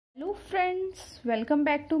Hello friends, welcome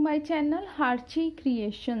back to my channel Harji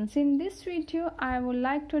Creations. In this video I would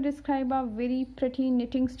like to describe a very pretty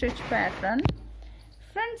knitting stitch pattern.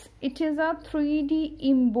 Friends, it is a 3D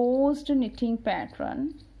embossed knitting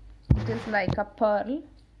pattern. It is like a pearl.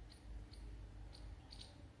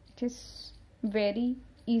 It is very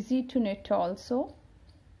easy to knit also.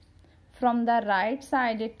 From the right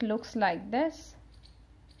side it looks like this,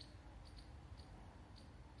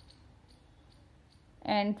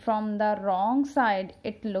 and from the wrong side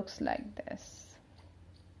it looks like this.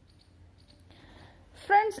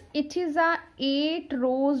 Friends, it is a 8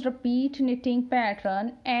 rows repeat knitting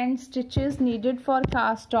pattern, and stitches needed for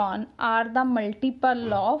cast on are the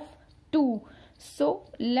multiple of 2. So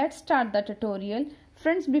let's start the tutorial.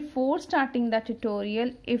 Friends, before starting the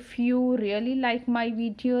tutorial, if you really like my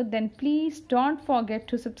video, then please don't forget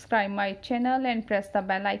to subscribe my channel and press the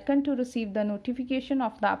bell icon to receive the notification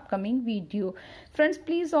of the upcoming video. Friends,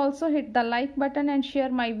 please also hit the like button and share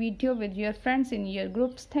my video with your friends in your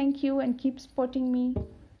groups. Thank you and keep supporting me.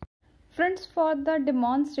 Friends, for the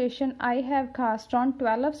demonstration I have cast on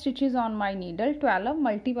 12 stitches on my needle, 12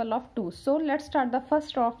 multiple of 2. So let's start the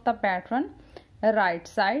first row of the pattern. Right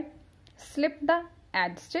side, slip the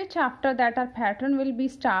edge stitch. After that our pattern will be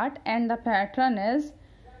start, and the pattern is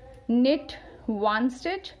knit 1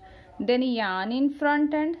 stitch, then yarn in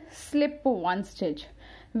front and slip 1 stitch.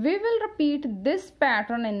 We will repeat this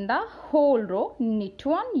pattern in the whole row. Knit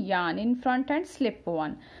 1, yarn in front and slip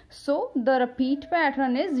 1. So the repeat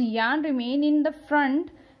pattern is yarn remain in the front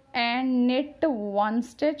and knit 1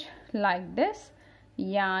 stitch like this,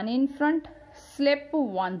 yarn in front, slip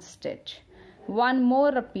 1 stitch. One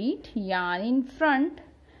more repeat, yarn in front,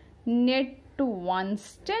 knit 1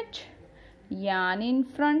 stitch, yarn in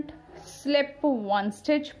front, slip 1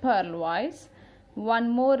 stitch purlwise. One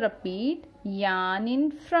more repeat, yarn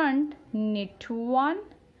in front, knit 1,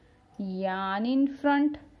 yarn in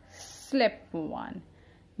front, slip 1,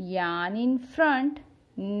 yarn in front,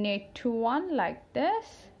 knit 1 like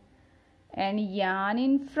this, and yarn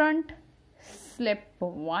in front, slip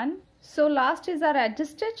 1. So last is our edge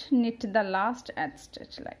stitch. Knit the last edge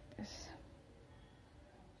stitch like this.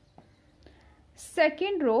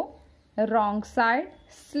 Second row, wrong side,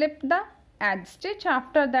 slip the edge stitch.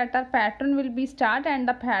 After that our pattern will be start, and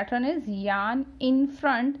the pattern is yarn in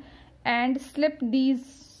front and slip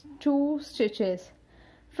these 2 stitches.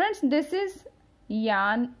 Friends, this is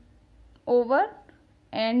yarn over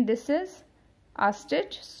and this is a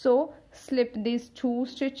stitch, so slip these 2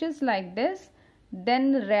 stitches like this,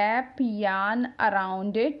 then wrap yarn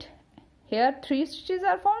around it. Here 3 stitches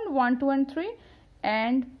are found, 1, 2 and 3,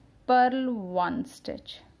 and purl 1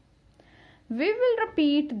 stitch. We will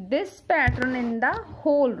repeat this pattern in the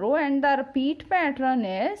whole row, and the repeat pattern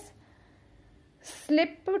is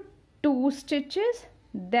slip 2 stitches,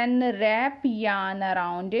 then wrap yarn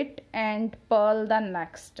around it and purl the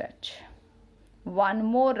next stitch. One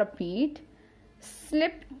more repeat,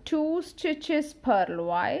 slip 2 stitches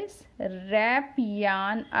purlwise, wrap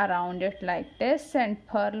yarn around it like this and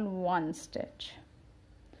purl 1 stitch.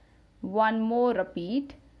 One more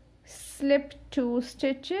repeat, slip 2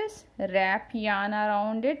 stitches, wrap yarn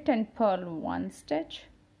around it and purl 1 stitch.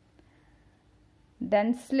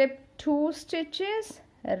 Then slip 2 stitches,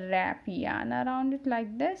 wrap yarn around it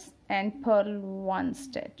like this and purl 1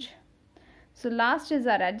 stitch. So last is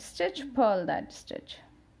our edge stitch, purl the edge stitch.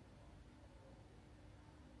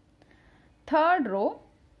 Third row,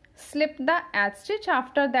 slip the edge stitch.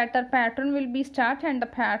 After that our pattern will be start, and the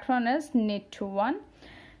pattern is knit 1.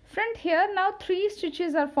 Friend, here now 3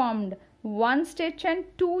 stitches are formed, 1 stitch and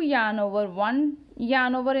 2 yarn over, 1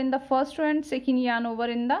 yarn over in the first row and 2nd yarn over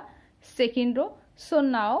in the second row. So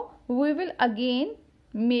now we will again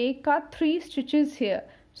make a 3 stitches here.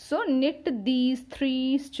 So knit these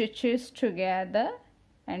 3 stitches together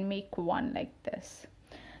and make 1 like this.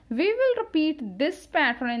 We will repeat this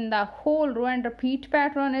pattern in the whole row, and repeat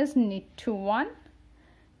pattern is knit 1,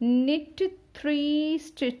 knit 3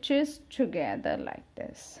 stitches together like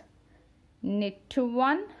this, knit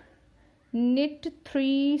 1, knit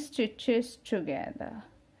 3 stitches together,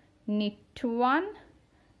 knit 1,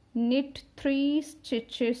 knit 3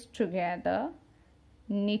 stitches together,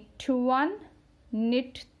 knit 1,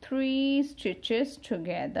 knit 3 stitches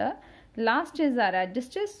together. Last is our edge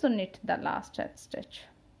stitch, so knit the last edge stitch.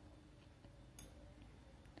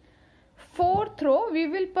 Fourth row, we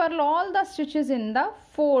will purl all the stitches in the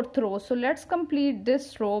 4th row. So let's complete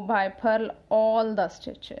this row by purl all the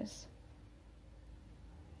stitches.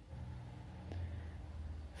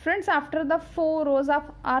 Friends, after the 4 rows of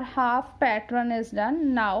our half pattern is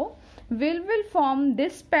done, now we will form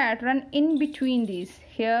this pattern in between these,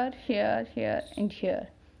 here, here, here and here.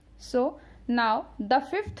 So now the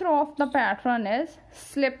fifth row of the pattern is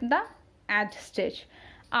slip the edge stitch.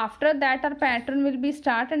 After that our pattern will be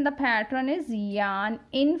start, and the pattern is yarn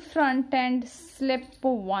in front and slip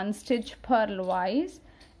one stitch purlwise,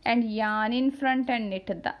 and yarn in front and knit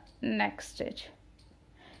the next stitch.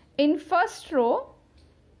 In first row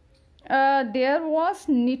there was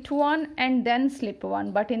knit one and then slip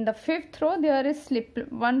one, but in the fifth row there is slip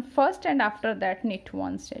one first and after that knit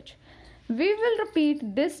one stitch. We will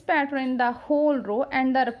repeat this pattern in the whole row,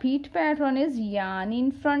 and the repeat pattern is yarn in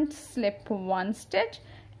front, slip one stitch,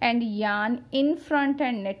 and yarn in front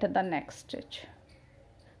and knit the next stitch.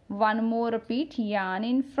 One more repeat, yarn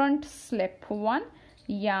in front, slip one,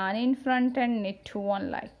 yarn in front and knit one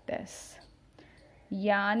like this.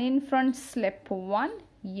 Yarn in front, slip one,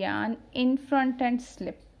 yarn in front and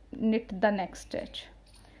knit the next stitch.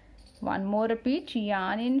 One more repeat,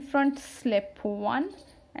 yarn in front, slip one,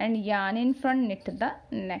 and yarn in front, knit the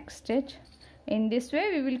next stitch. In this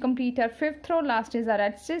way we will complete our fifth row. Last is our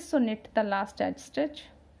edge stitch, so knit the last edge stitch.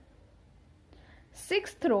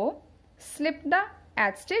 Sixth row, slip the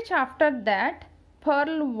edge stitch, after that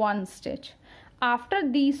purl one stitch. After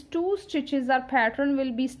these two stitches our pattern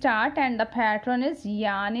will be start, and the pattern is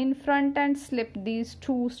yarn in front and slip these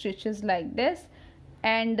two stitches like this,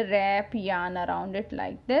 and wrap yarn around it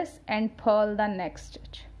like this, and purl the next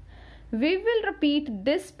stitch. We will repeat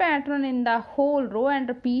this pattern in the whole row, and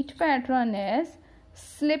repeat pattern is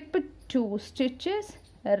slip two stitches,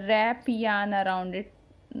 wrap yarn around it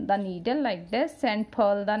the needle like this, and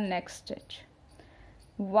purl the next stitch.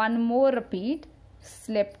 One more repeat,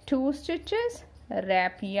 slip two stitches,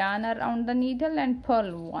 wrap yarn around the needle and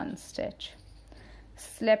purl one stitch.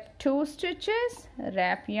 Slip two stitches,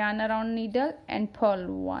 wrap yarn around needle and purl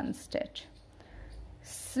one stitch.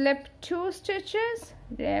 Slip two stitches,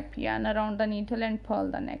 wrap yarn around the needle and purl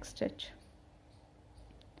the next stitch.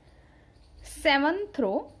 Seventh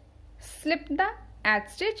row, slip the edge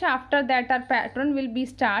stitch, after that our pattern will be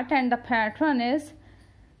start, and the pattern is,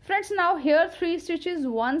 friends, now here 3 stitches,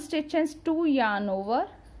 1 stitch and 2 yarn over.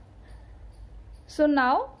 So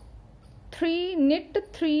now knit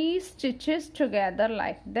 3 stitches together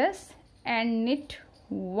like this and knit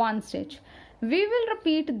 1 stitch. We will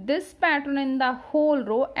repeat this pattern in the whole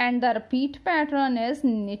row, and the repeat pattern is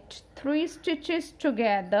knit 3 stitches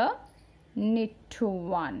together, knit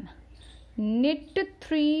 1, knit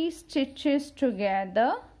 3 stitches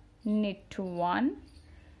together, knit 1,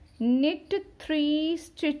 knit 3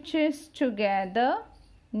 stitches together,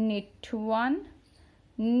 knit 1,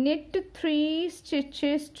 knit 3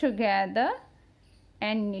 stitches together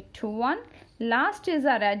and knit 1. Last is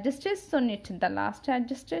our edge stitch, so knit the last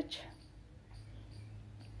edge stitch.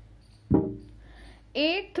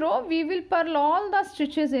 8th row, we will purl all the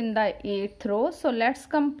stitches in the 8th row. So let's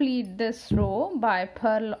complete this row by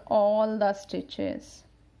purl all the stitches.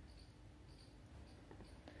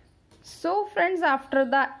 So friends, after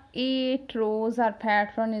the 8 rows our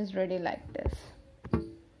pattern is ready like this.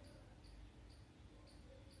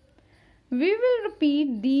 We will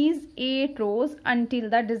repeat these 8 rows until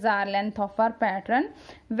the desired length of our pattern.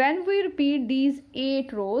 When we repeat these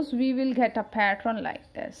 8 rows, we will get a pattern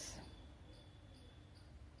like this.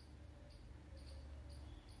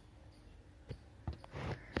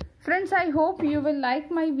 Friends, I hope you will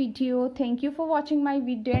like my video. Thank you for watching my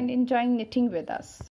video and enjoying knitting with us.